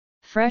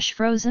Fresh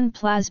frozen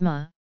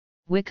plasma,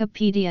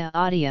 Wikipedia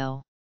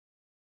audio.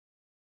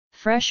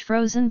 Fresh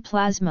frozen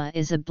plasma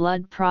is a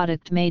blood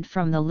product made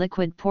from the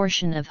liquid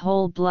portion of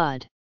whole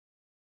blood.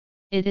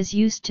 It is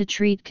used to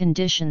treat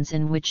conditions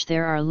in which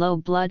there are low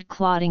blood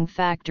clotting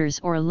factors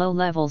or low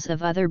levels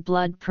of other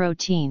blood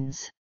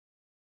proteins.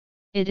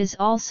 It is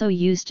also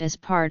used as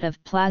part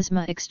of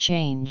plasma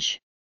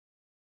exchange.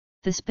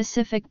 The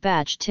specific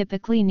batch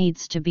typically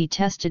needs to be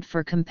tested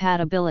for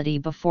compatibility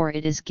before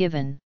it is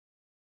given.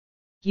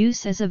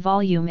 Use as a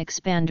volume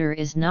expander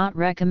is not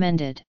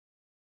recommended.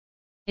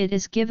 It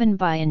is given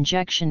by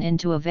injection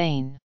into a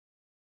vein.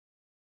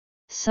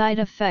 Side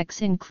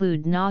effects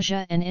include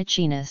nausea and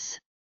itchiness.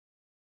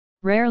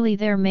 Rarely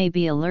there may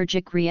be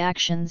allergic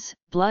reactions,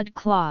 blood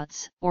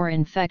clots, or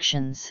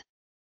infections.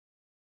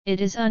 It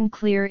is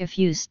unclear if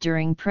use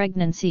during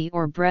pregnancy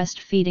or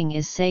breastfeeding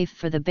is safe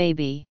for the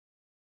baby.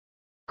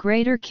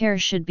 Greater care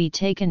should be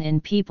taken in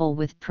people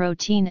with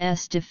protein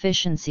S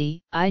deficiency,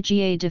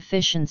 IgA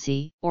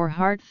deficiency, or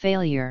heart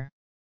failure.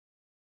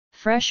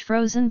 Fresh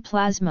frozen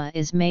plasma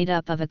is made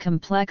up of a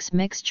complex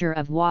mixture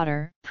of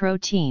water,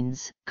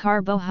 proteins,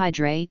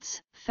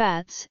 carbohydrates,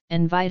 fats,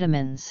 and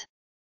vitamins.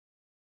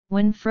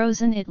 When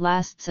frozen, it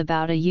lasts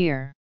about a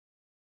year.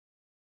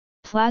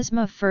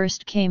 Plasma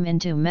first came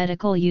into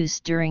medical use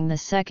during the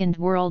Second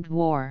World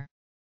War.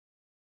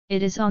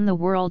 It is on the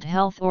World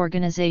Health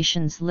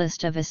Organization's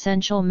list of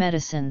essential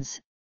medicines,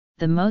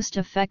 the most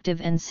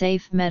effective and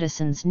safe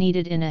medicines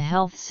needed in a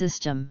health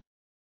system.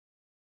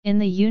 In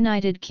the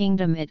United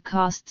Kingdom it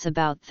costs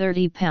about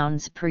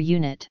 £30 per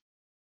unit.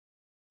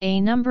 A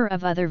number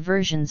of other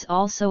versions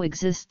also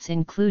exists,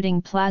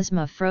 including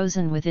plasma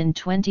frozen within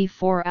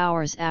 24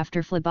 hours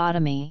after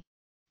phlebotomy,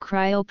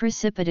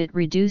 cryoprecipitate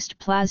reduced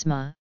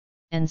plasma,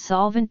 and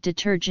solvent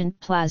detergent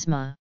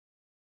plasma.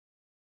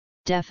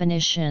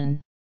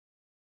 Definition: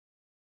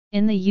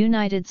 in the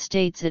United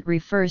States it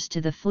refers to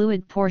the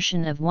fluid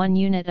portion of 1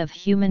 unit of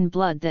human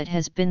blood that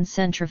has been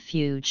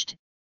centrifuged,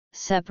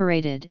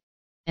 separated,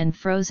 and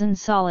frozen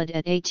solid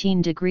at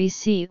 18 degrees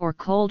C or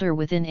colder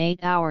within 8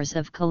 hours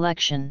of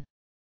collection.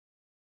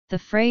 The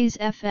phrase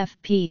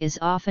FFP is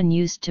often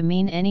used to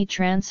mean any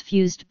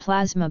transfused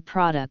plasma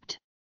product.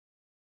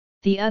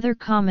 The other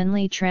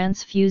commonly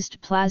transfused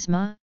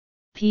plasma,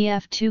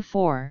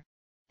 PF24,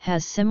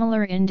 has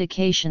similar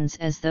indications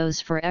as those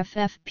for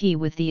FFP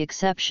with the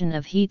exception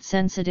of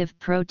heat-sensitive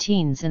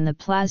proteins in the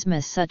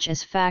plasma such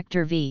as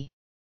factor V.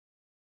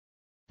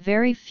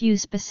 Very few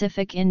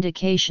specific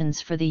indications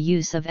for the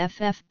use of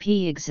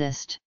FFP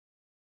exist.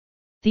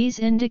 These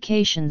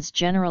indications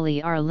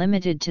generally are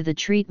limited to the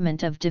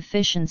treatment of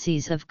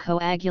deficiencies of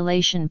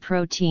coagulation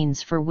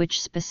proteins for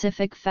which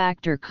specific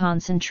factor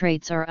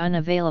concentrates are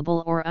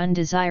unavailable or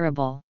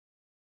undesirable.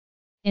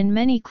 In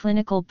many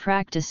clinical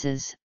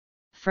practices,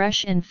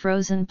 fresh and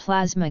frozen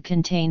plasma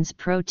contains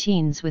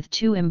proteins with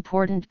 2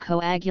 important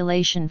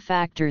coagulation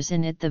factors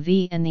in it, the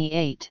V and the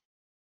 8.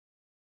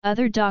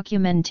 Other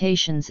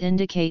documentations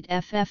indicate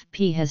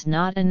FFP has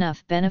not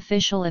enough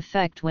beneficial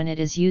effect when it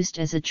is used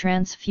as a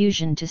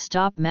transfusion to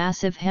stop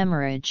massive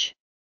hemorrhage.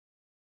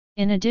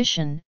 In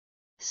addition,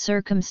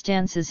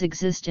 circumstances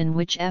exist in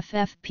which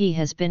FFP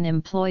has been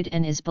employed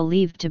and is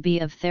believed to be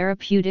of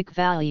therapeutic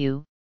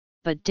value,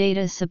 but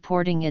data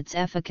supporting its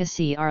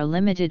efficacy are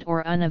limited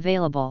or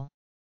unavailable.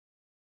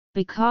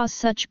 Because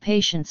such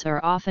patients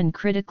are often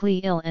critically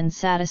ill and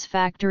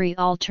satisfactory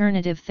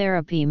alternative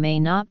therapy may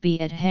not be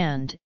at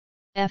hand,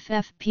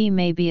 FFP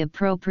may be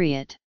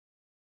appropriate.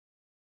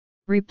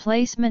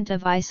 Replacement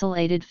of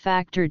isolated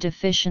factor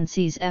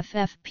deficiencies.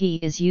 FFP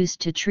is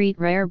used to treat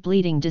rare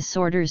bleeding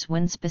disorders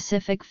when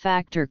specific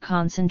factor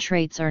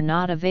concentrates are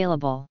not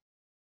available.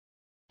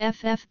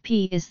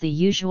 FFP is the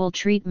usual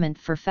treatment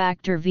for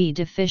factor V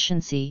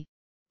deficiency,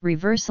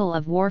 reversal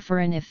of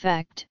warfarin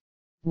effect.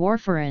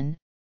 Warfarin,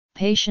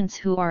 patients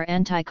who are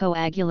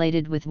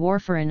anticoagulated with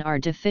warfarin are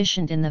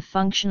deficient in the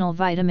functional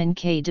vitamin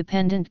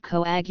K-dependent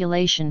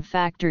coagulation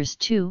factors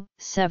 2,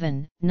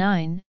 7,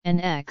 9,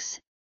 and X,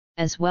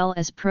 as well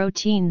as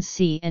proteins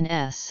C and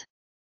S.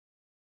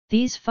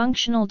 These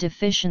functional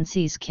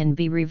deficiencies can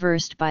be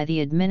reversed by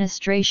the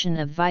administration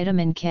of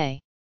vitamin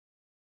K.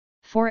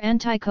 For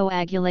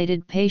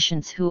anticoagulated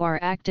patients who are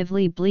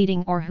actively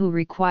bleeding or who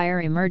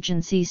require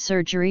emergency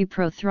surgery,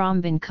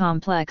 prothrombin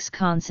complex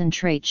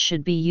concentrate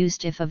should be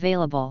used if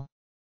available.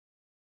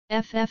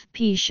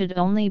 FFP should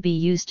only be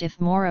used if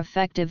more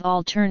effective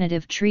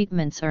alternative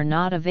treatments are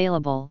not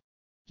available.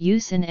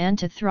 Use in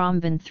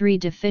antithrombin 3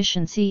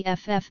 deficiency.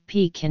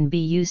 FFP can be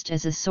used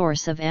as a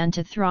source of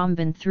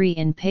antithrombin 3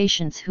 in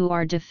patients who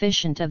are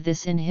deficient of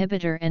this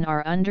inhibitor and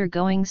are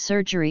undergoing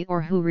surgery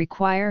or who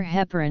require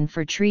heparin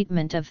for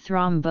treatment of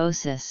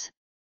thrombosis.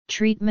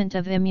 Treatment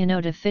of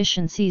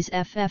immunodeficiencies.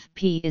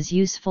 FFP is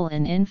useful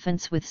in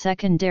infants with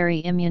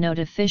secondary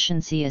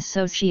immunodeficiency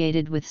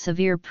associated with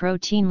severe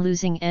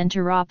protein-losing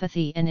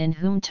enteropathy and in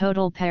whom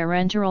total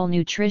parenteral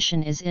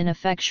nutrition is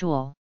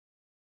ineffectual.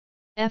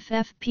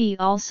 FFP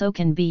also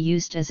can be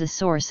used as a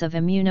source of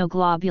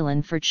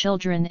immunoglobulin for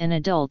children and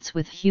adults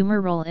with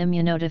humoral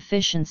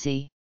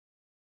immunodeficiency.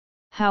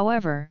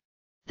 However,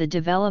 the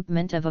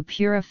development of a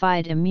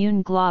purified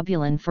immune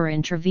globulin for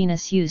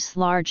intravenous use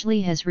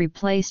largely has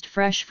replaced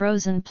fresh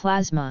frozen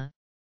plasma.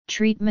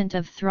 Treatment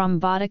of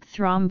thrombotic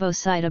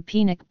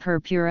thrombocytopenic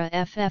purpura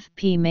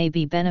 (FFP) may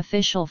be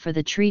beneficial for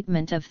the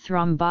treatment of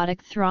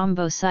thrombotic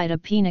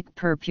thrombocytopenic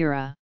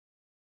purpura.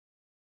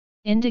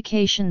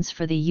 Indications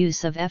for the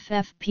use of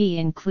FFP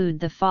include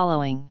the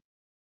following.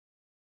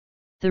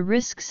 The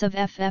risks of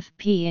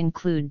FFP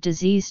include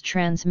disease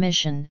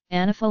transmission,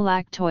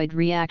 anaphylactoid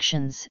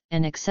reactions,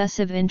 and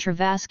excessive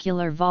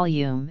intravascular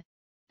volume,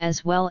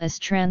 as well as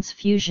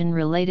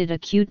transfusion-related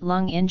acute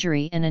lung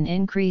injury and an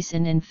increase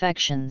in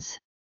infections.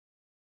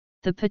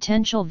 The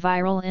potential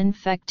viral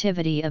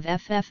infectivity of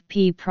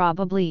FFP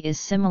probably is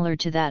similar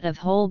to that of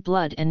whole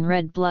blood and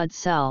red blood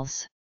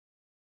cells.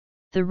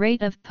 The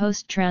rate of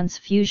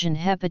post-transfusion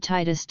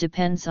hepatitis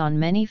depends on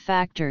many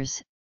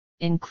factors,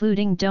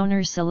 including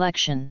donor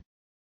selection.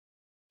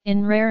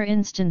 In rare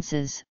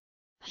instances,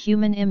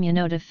 human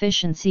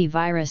immunodeficiency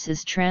virus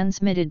is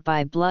transmitted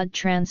by blood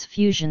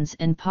transfusions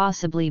and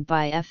possibly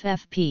by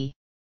FFP.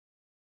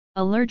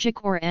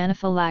 Allergic or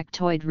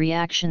anaphylactoid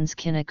reactions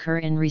can occur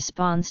in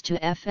response to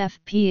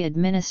FFP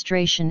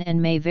administration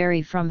and may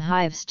vary from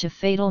hives to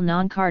fatal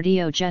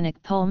non-cardiogenic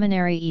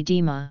pulmonary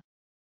edema.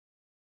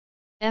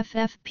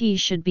 FFP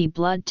should be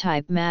blood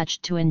type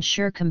matched to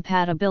ensure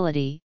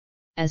compatibility,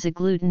 as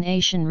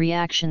agglutination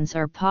reactions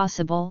are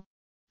possible,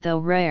 though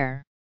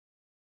rare.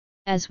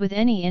 As with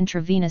any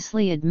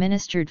intravenously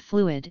administered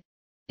fluid,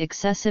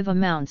 excessive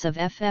amounts of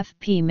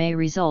FFP may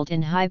result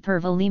in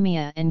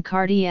hypervolemia and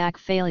cardiac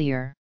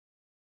failure.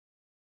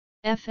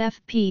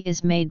 FFP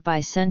is made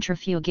by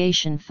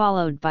centrifugation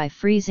followed by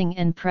freezing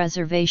and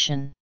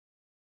preservation.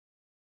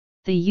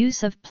 The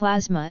use of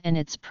plasma and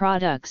its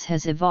products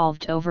has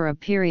evolved over a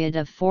period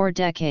of 4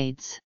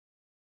 decades.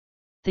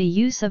 The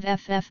use of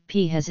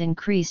FFP has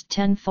increased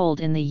tenfold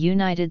in the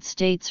United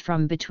States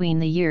from between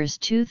the years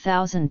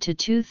 2000 to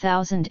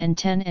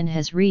 2010 and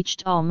has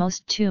reached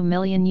almost 2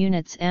 million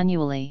units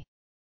annually.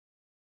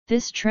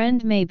 This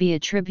trend may be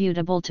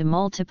attributable to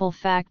multiple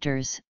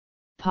factors,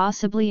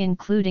 possibly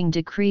including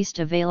decreased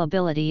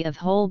availability of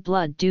whole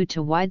blood due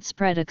to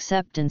widespread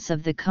acceptance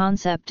of the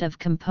concept of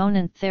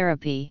component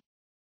therapy.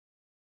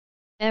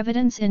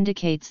 Evidence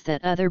indicates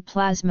that other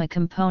plasma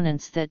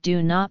components that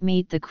do not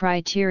meet the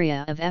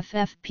criteria of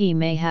FFP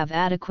may have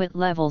adequate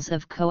levels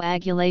of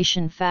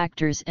coagulation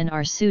factors and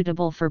are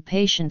suitable for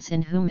patients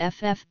in whom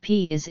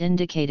FFP is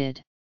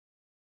indicated.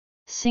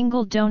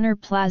 Single donor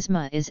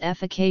plasma is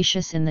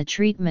efficacious in the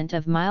treatment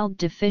of mild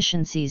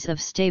deficiencies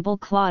of stable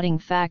clotting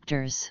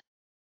factors.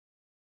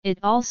 It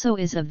also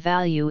is of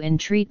value in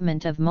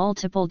treatment of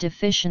multiple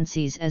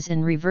deficiencies as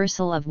in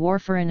reversal of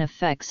warfarin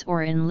effects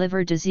or in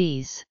liver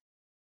disease.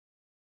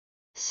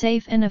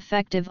 Safe and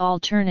effective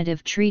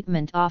alternative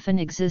treatment often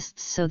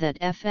exists so that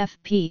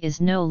FFP is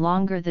no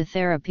longer the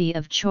therapy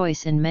of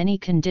choice in many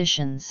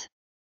conditions.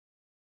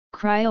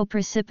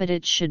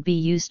 Cryoprecipitate should be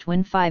used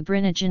when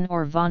fibrinogen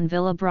or von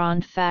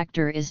Willebrand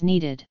factor is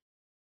needed.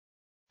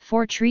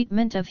 For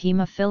treatment of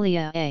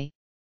hemophilia A,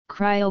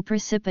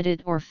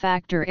 cryoprecipitate or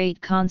factor VIII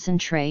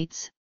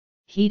concentrates,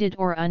 heated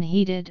or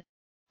unheated,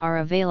 are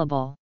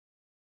available.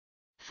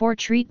 For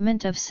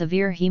treatment of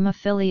severe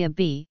hemophilia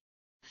B,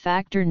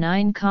 factor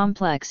IX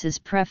complex is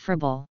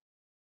preferable.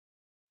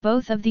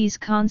 Both of these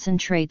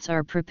concentrates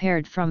are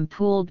prepared from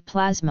pooled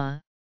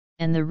plasma,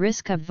 and the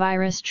risk of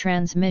virus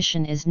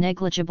transmission is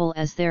negligible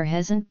as there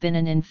hasn't been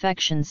an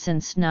infection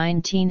since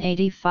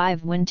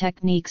 1985 when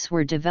techniques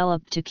were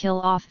developed to kill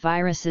off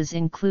viruses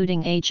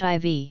including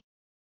HIV.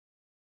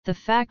 The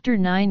factor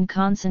IX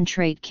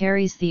concentrate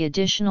carries the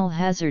additional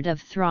hazard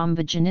of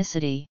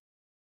thrombogenicity.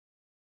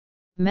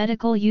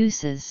 Medical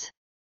uses: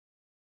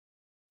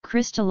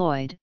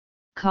 crystalloid,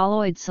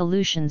 colloid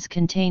solutions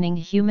containing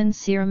human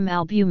serum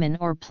albumin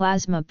or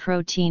plasma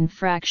protein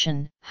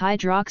fraction,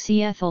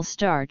 hydroxyethyl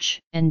starch,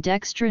 and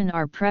dextrin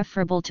are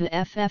preferable to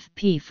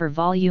FFP for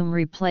volume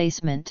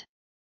replacement.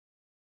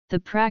 The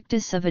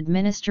practice of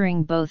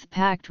administering both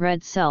packed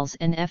red cells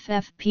and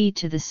FFP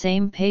to the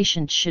same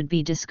patient should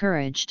be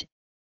discouraged,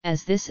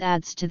 as this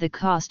adds to the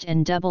cost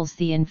and doubles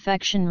the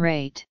infection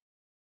rate.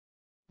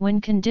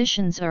 When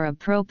conditions are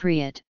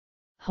appropriate,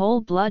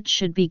 whole blood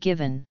should be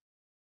given.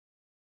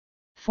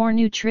 For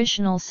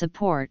nutritional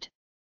support,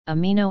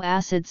 amino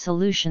acid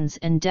solutions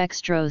and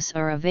dextrose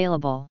are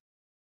available.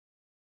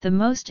 The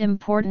most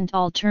important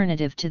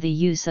alternative to the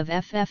use of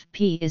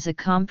FFP is a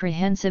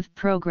comprehensive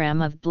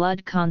program of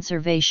blood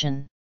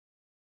conservation.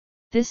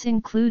 This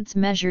includes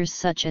measures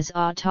such as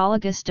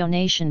autologous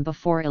donation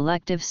before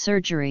elective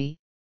surgery,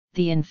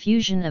 the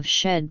infusion of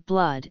shed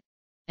blood,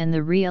 and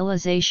the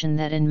realization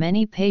that in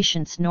many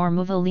patients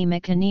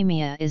normovolemic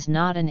anemia is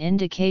not an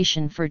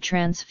indication for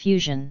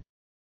transfusion.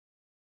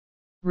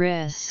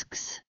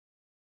 Risks.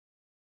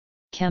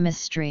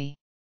 Chemistry.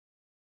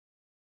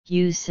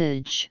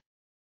 Usage.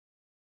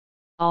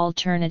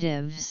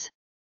 Alternatives.